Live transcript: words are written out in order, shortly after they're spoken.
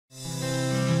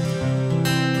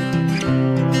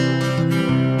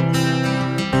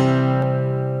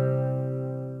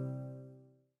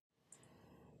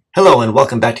and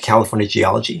welcome back to California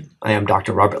Geology. I am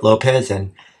Dr. Robert Lopez,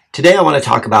 and today I want to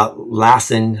talk about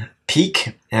Lassen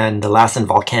Peak and the Lassen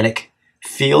Volcanic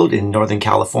Field in Northern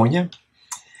California.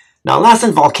 Now,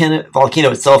 Lassen volcano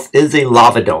itself is a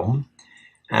lava dome,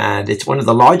 and it's one of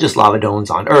the largest lava domes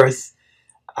on Earth,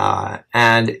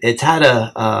 and it's had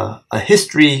a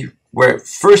history where it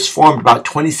first formed about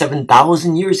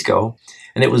 27,000 years ago,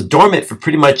 and it was dormant for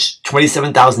pretty much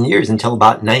 27,000 years until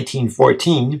about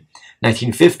 1915,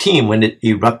 when it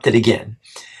erupted again.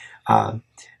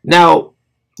 Now,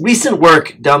 recent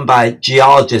work done by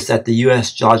geologists at the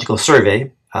U.S. Geological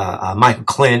Survey, Michael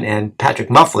Klin and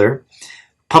Patrick Muffler,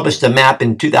 published a map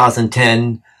in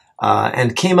 2010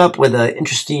 and came up with an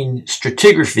interesting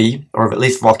stratigraphy, or at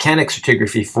least volcanic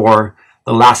stratigraphy, for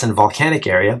the Lassen volcanic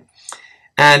area.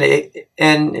 And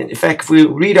in fact, if we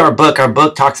read our book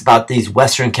talks about these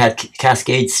Western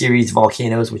Cascade series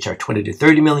volcanoes, which are 20 to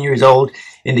 30 million years old,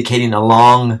 indicating a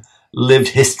long-lived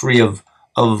history of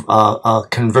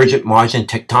convergent margin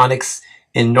tectonics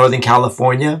in Northern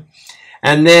California.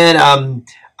 And then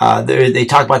they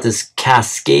talk about this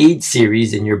Cascade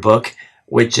series in your book,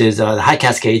 which is the High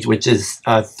Cascades, which is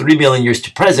 3 million years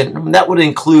to present. And that would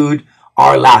include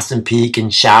our Lassen Peak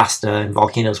and Shasta and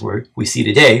volcanoes we see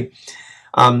today.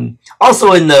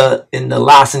 Also in the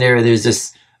Lassen area, there's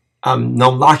this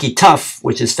Nomlaki tuff,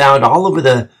 which is found all over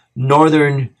the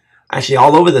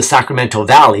all over the Sacramento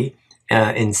Valley,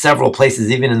 in several places,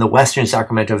 even in the western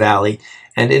Sacramento Valley,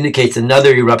 and indicates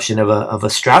another eruption of a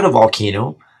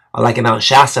stratovolcano, like a Mount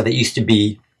Shasta, that used to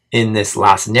be in this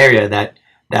Lassen area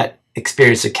that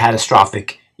experienced a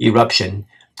catastrophic eruption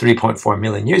 3.4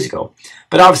 million years ago.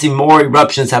 But obviously more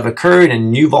eruptions have occurred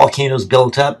and new volcanoes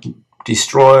built up,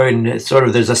 destroyed, and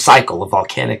there's a cycle of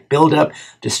volcanic buildup,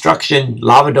 destruction,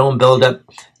 lava dome buildup,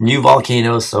 new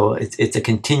volcanoes. So it's a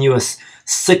continuous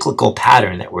cyclical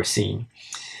pattern that we're seeing.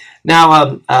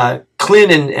 Now,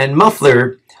 Klin and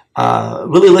Muffler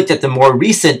really looked at the more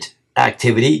recent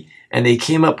activity, and they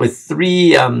came up with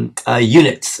three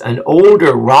units: an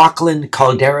older Rockland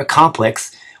caldera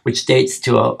complex, which dates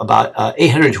to about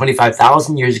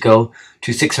 825,000 years ago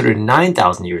to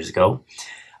 609,000 years ago.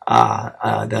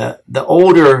 The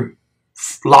older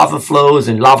lava flows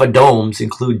and lava domes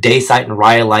include dacite and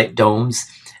rhyolite domes,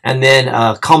 and then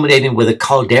culminating with a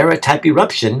caldera type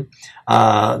eruption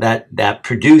that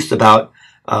produced about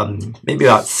maybe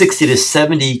about 60 to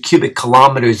 70 cubic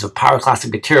kilometers of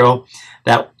pyroclastic material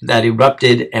that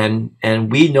erupted,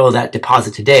 and we know that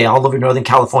deposit today all over Northern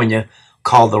California,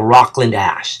 called the Rockland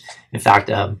ash. In fact,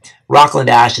 Rockland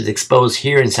ash is exposed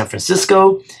here in San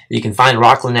Francisco. You can find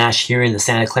Rockland ash here in the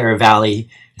Santa Clara Valley,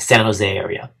 San Jose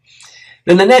area.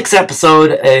 Then the next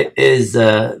episode is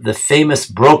the famous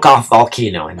Broke-Off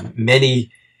volcano, and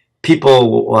many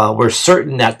people were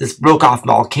certain that this Broke-Off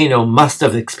volcano must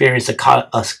have experienced a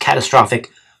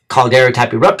catastrophic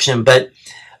caldera-type eruption, but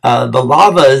the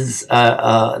lavas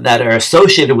that are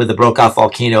associated with the Broke-Off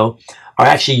volcano are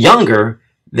actually younger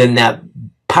than that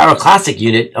pyroclastic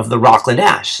unit of the Rockland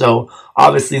ash. So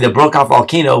obviously the Broke-Off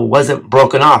volcano wasn't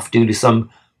broken off due to some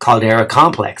caldera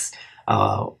complex.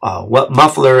 What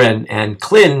Muffler and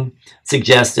Klin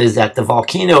suggest is that the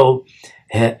volcano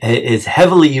is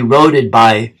heavily eroded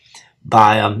by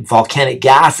volcanic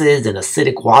gases and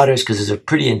acidic waters, because there's a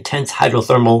pretty intense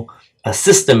hydrothermal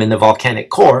system in the volcanic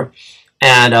core.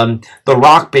 And the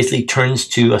rock basically turns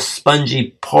to a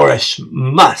spongy, porous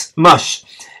mush.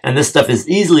 And this stuff is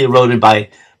easily eroded by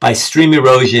stream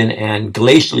erosion and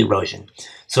glacial erosion.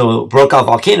 So Broke-Off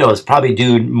volcano is probably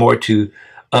due more to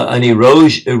an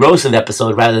erosive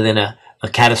episode rather than a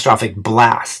catastrophic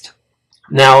blast.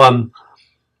 Now, in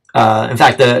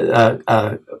fact,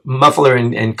 the Muffler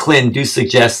and Klin do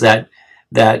suggest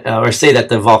or say that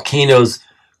the volcano's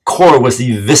core was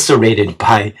eviscerated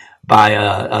by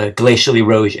glacial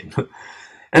erosion.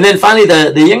 And then finally,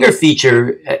 the younger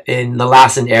feature in the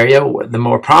Lassen area, the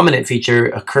more prominent feature,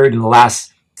 occurred in the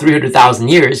last 300,000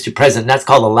 years to present, and that's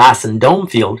called the Lassen Dome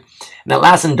Field. And that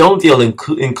Lassen Dome Field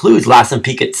includes Lassen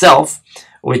Peak itself,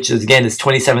 which is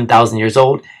 27,000 years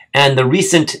old, and the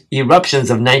recent eruptions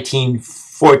of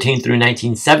 1914 through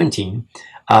 1917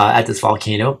 at this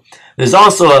volcano. There's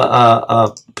also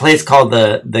a place called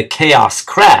the Chaos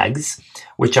Crags,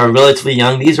 which are relatively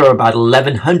young. These are about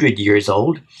 1,100 years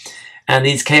old. And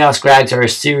these Chaos Crags are a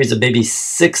series of maybe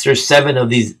 6 or 7 of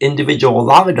these individual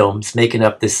lava domes making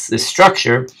up this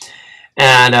structure.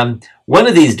 And one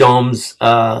of these domes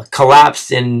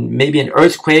collapsed in maybe an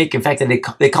earthquake. In fact,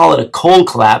 they call it a cold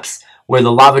collapse, where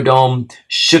the lava dome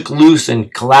shook loose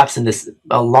and collapsed in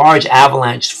a large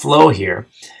avalanche flow here.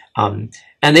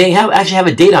 And they actually have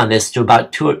a date on this to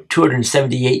about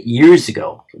 278 years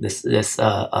ago. This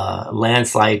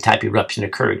landslide type eruption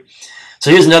occurred.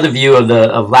 So here's another view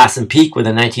of Lassen Peak with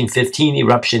a 1915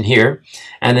 eruption here,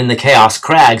 and then the Chaos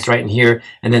Crags right in here,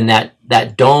 and then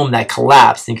that dome that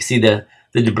collapsed. And you can see the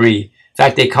debris. In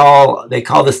fact, they call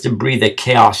this debris the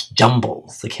Chaos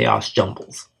Jumbles. The Chaos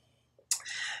Jumbles.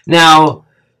 Now,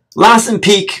 Lassen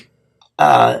Peak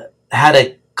had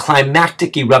a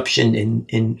climactic eruption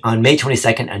on May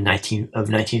 22nd of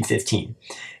 1915.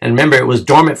 And remember, it was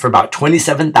dormant for about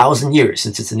 27,000 years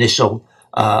since its initial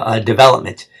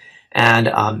development. And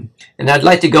I'd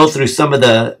like to go through some of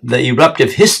the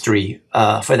eruptive history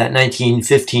for that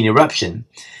 1915 eruption.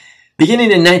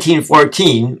 Beginning in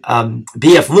 1914,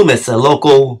 B.F. Loomis, a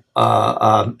local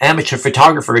amateur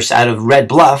photographer out of Red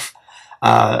Bluff,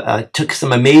 took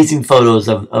some amazing photos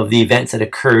of the events that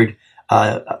occurred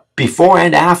before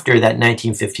and after that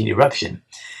 1915 eruption.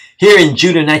 Here in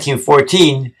June of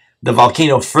 1914, the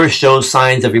volcano first shows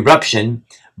signs of eruption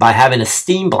by having a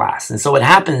steam blast. And so what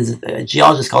happens,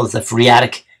 geologists call this a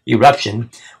phreatic eruption.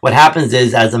 What happens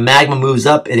is, as the magma moves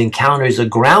up, it encounters the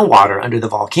groundwater under the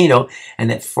volcano,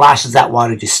 and it flashes that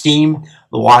water to steam.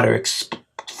 The water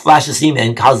flashes steam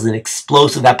and causes an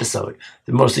explosive episode.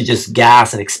 They're mostly just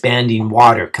gas and expanding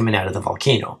water coming out of the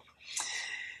volcano.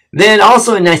 Then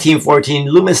also in 1914,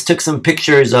 Loomis took some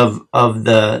pictures of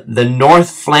the north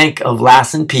flank of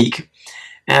Lassen Peak.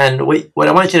 And what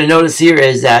I want you to notice here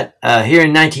is that here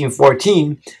in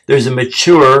 1914, there's a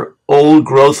mature old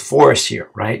growth forest here,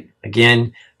 right?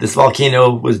 Again, this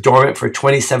volcano was dormant for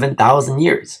 27,000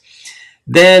 years.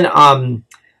 Then on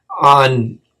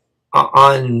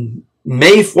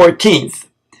May 14th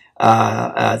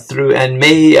and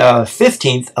May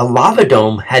 15th, a lava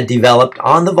dome had developed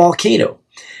on the volcano.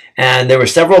 And there were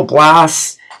several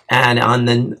blasts, and on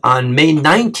May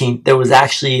 19th there was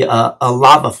actually a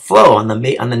lava flow. On the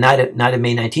night of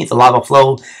May 19th, a lava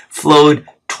flow flowed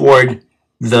toward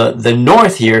the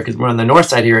north here, because we're on the north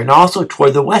side here, and also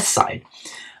toward the west side.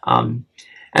 And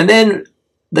then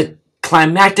the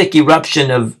climactic eruption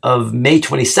of May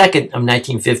 22nd of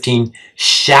 1915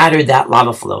 shattered that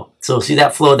lava flow. So see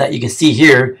that flow that you can see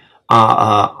here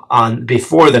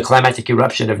before the climactic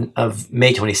eruption of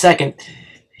May 22nd.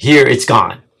 Here it's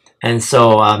gone. And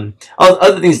so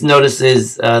other things to notice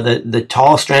is the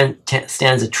tall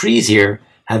stands of trees here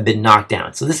have been knocked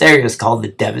down. So this area is called the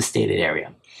devastated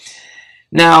area.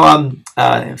 Now,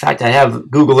 in fact, I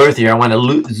have Google Earth here. I want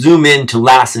to zoom in to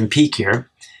Lassen Peak here.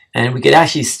 And we could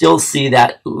actually still see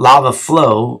that lava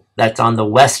flow that's on the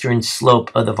western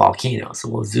slope of the volcano. So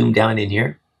we'll zoom down in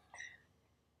here.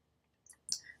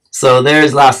 So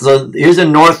there's Lassen. So here's a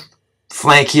north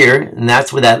flank here, and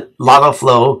that's where that lava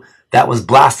flow that was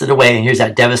blasted away, and here's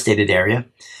that devastated area.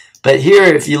 But here,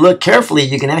 if you look carefully,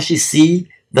 you can actually see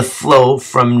the flow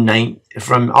from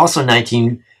also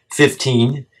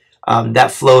 1915,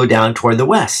 that flow down toward the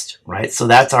west, right? So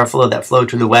that's our flow that flowed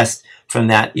to the west from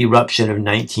that eruption of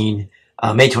May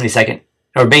 22nd,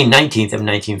 or May 19th of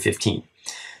 1915.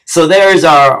 So there's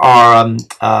our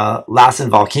Lassen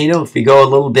volcano. If we go a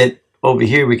little bit over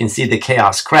here, we can see the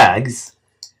Chaos Crags.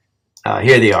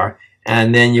 Here they are,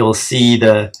 and then you'll see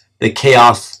the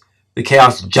chaos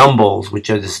jumbles, which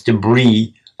are this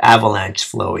debris avalanche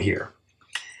flow here.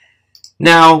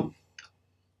 Now,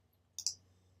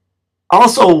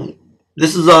 also,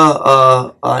 this is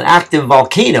an active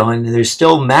volcano, and there's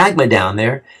still magma down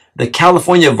there. The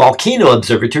California Volcano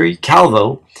Observatory,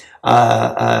 CALVO,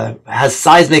 has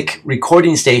seismic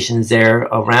recording stations there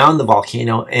around the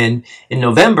volcano, and in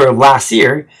November of last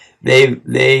year,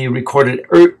 they recorded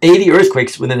 80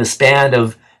 earthquakes within a span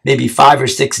of maybe 5 or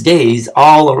 6 days,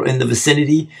 all in the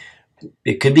vicinity.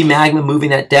 It could be magma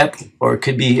moving at depth, or it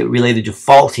could be related to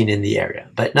faulting in the area.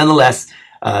 But nonetheless,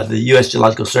 the U.S.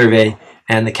 Geological Survey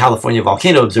and the California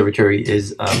Volcano Observatory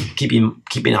is keeping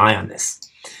an eye on this.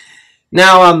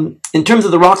 Now, in terms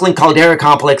of the Rockland Caldera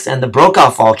Complex and the Brokaw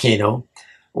Volcano,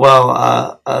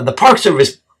 well, the Park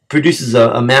Service produces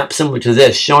a map similar to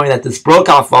this, showing that this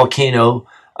Brokaw Volcano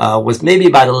was maybe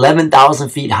about 11,000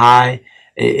 feet high.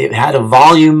 It had a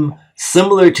volume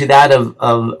similar to that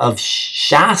of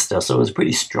Shasta, so it was a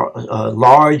pretty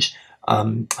large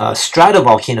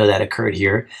stratovolcano that occurred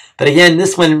here. But again,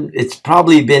 this one, it's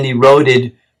probably been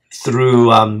eroded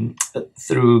through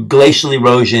glacial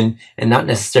erosion and not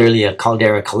necessarily a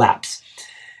caldera collapse.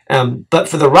 But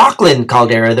for the Rockland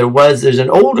caldera, there's an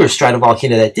older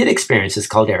stratovolcano that did experience this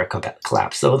caldera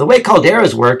collapse. So the way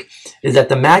calderas work is that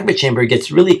the magma chamber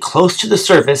gets really close to the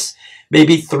surface,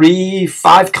 maybe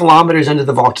 3-5 kilometers under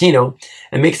the volcano,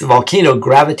 and makes the volcano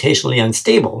gravitationally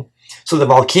unstable. So the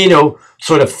volcano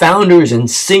sort of founders and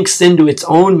sinks into its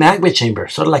own magma chamber,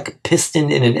 sort of like a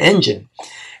piston in an engine.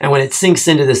 And when it sinks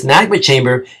into this magma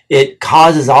chamber, it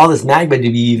causes all this magma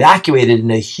to be evacuated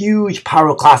in a huge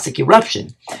pyroclastic eruption.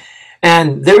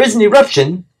 And there is an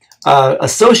eruption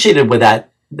associated with that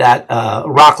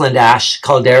Rockland Ash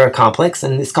caldera complex,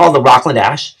 and it's called the Rockland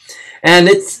Ash. And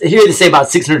it's here to say about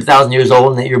 600,000 years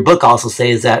old, and your book also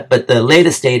says that, but the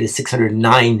latest date is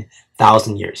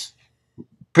 609,000 years.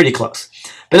 Pretty close.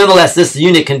 But nonetheless, this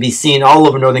unit can be seen all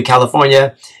over Northern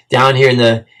California, down here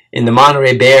in the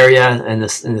Monterey Bay Area and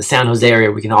in the San Jose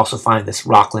area. We can also find this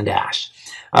Rockland Ash.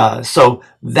 So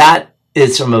that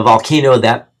is from a volcano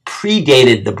that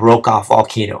predated the Brokaw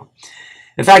volcano.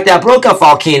 In fact, that Brokaw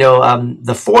volcano,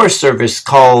 the Forest Service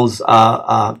calls it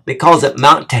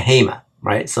Mount Tehama,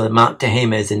 right? So Mount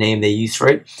Tehama is the name they use for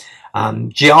it.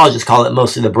 Geologists call it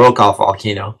mostly the Brokaw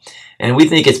volcano. And we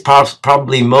think it's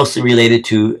probably mostly related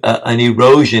to an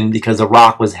erosion because the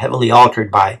rock was heavily altered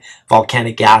by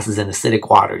volcanic gases and acidic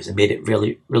waters and made it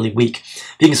really, really weak.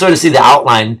 You can sort of see the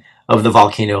outline of the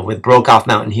volcano with Brokaw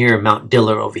Mountain here and Mount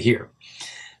Diller over here.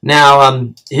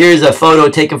 Now, here's a photo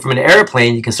taken from an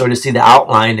airplane. You can sort of see the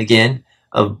outline again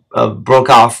of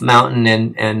Brokaw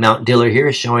Mountain and Mount Diller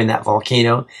here, showing that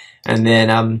volcano. And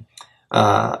then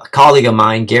a colleague of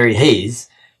mine, Gary Hayes,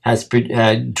 has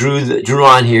drew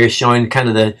on here, showing kind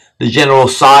of the general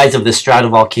size of the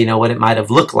stratovolcano, what it might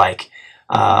have looked like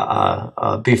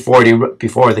before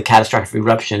the catastrophic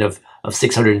eruption of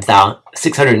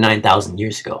 609,000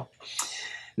 years ago.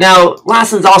 Now,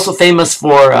 Lassen's also famous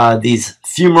for these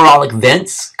fumarolic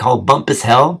vents called Bumpus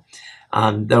Hell.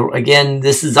 Again,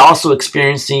 this is also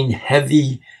experiencing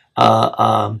heavy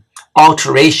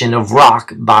alteration of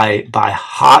rock by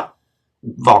hot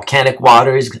volcanic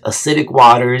waters, acidic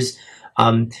waters,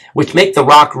 which make the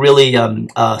rock really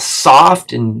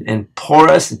soft and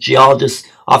porous. Geologists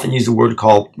often use a word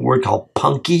called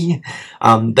punky.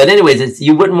 But anyways,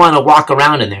 you wouldn't want to walk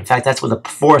around in there. In fact, that's what the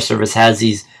Forest Service has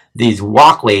these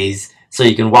walkways, so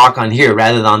you can walk on here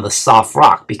rather than on the soft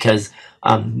rock. Because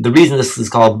the reason this is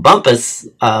called Bumpus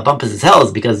as Hell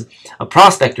is because a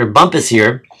prospector, Bumpus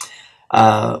here,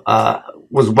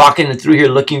 was walking through here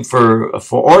looking for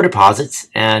ore deposits,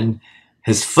 and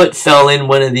his foot fell in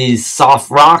one of these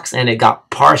soft rocks and it got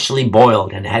partially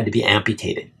boiled and had to be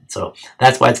amputated. So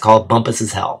that's why it's called Bumpus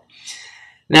as Hell.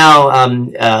 Now,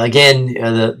 again,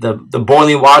 the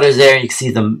boiling waters there, you can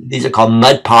see them, these are called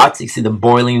mud pots. You can see them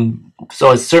boiling.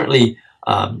 So it's certainly,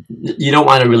 you don't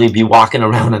want to really be walking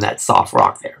around on that soft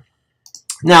rock there.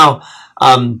 Now,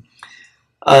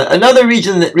 another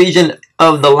region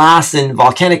of the Lassen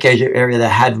volcanic area that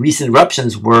had recent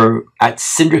eruptions were at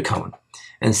Cinder Cone.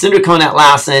 And Cinder Cone at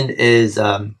Lassen is,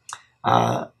 in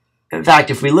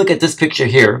fact, if we look at this picture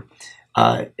here,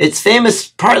 it's famous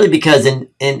partly because in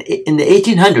the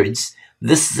 1800s,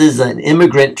 this is an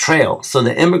immigrant trail. So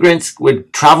the immigrants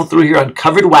would travel through here on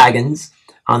covered wagons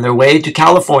on their way to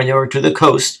California or to the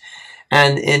coast.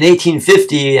 And in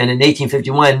 1850 and in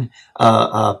 1851,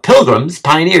 pilgrims,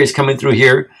 pioneers coming through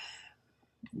here,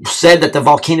 said that the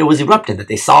volcano was erupting, that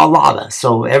they saw lava.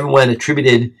 So everyone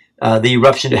attributed the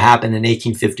eruption to happen in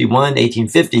 1851,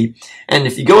 1850. And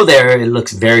if you go there, it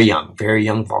looks very young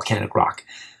volcanic rock.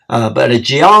 But a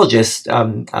geologist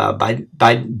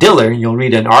by Diller, you'll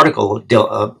read an article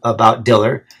about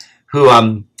Diller, who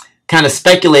kind of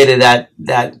speculated that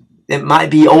it might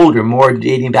be older, more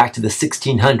dating back to the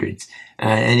 1600s.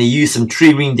 And he used some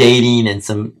tree ring dating and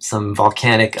some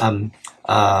volcanic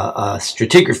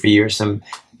stratigraphy, or some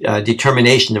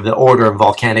determination of the order of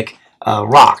volcanic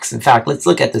rocks. In fact, let's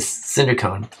look at this cinder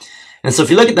cone. And so if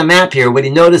you look at the map here, what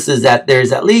you notice is that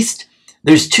there's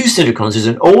two cinder cones. There's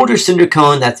an older cinder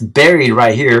cone that's buried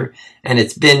right here, and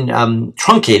it's been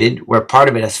truncated, where part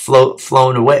of it has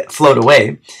flowed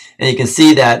away. And you can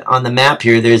see that on the map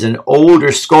here, there's an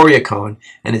older scoria cone,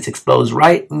 and it's exposed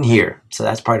right in here. So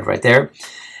that's part of it right there.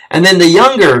 And then the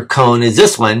younger cone is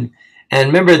this one. And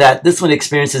remember that this one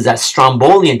experiences that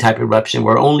Strombolian type eruption,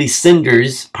 where only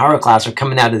cinders, pyroclasts, are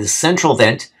coming out of the central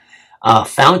vent,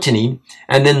 fountaining,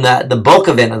 and then the bulk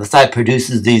event on the side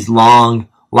produces these long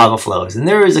lava flows. And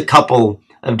there is a couple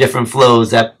of different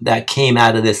flows that came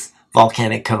out of this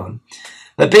volcanic cone.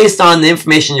 But based on the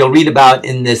information you'll read about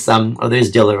in this, there's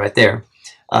Diller right there,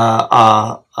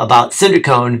 about cinder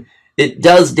cone, it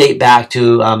does date back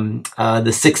to the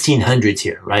 1600s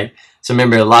here, right? So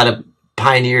remember, a lot of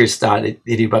pioneers thought it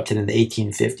erupted in the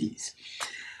 1850s.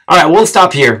 All right, we'll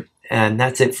stop here, and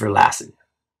that's it for Lassen.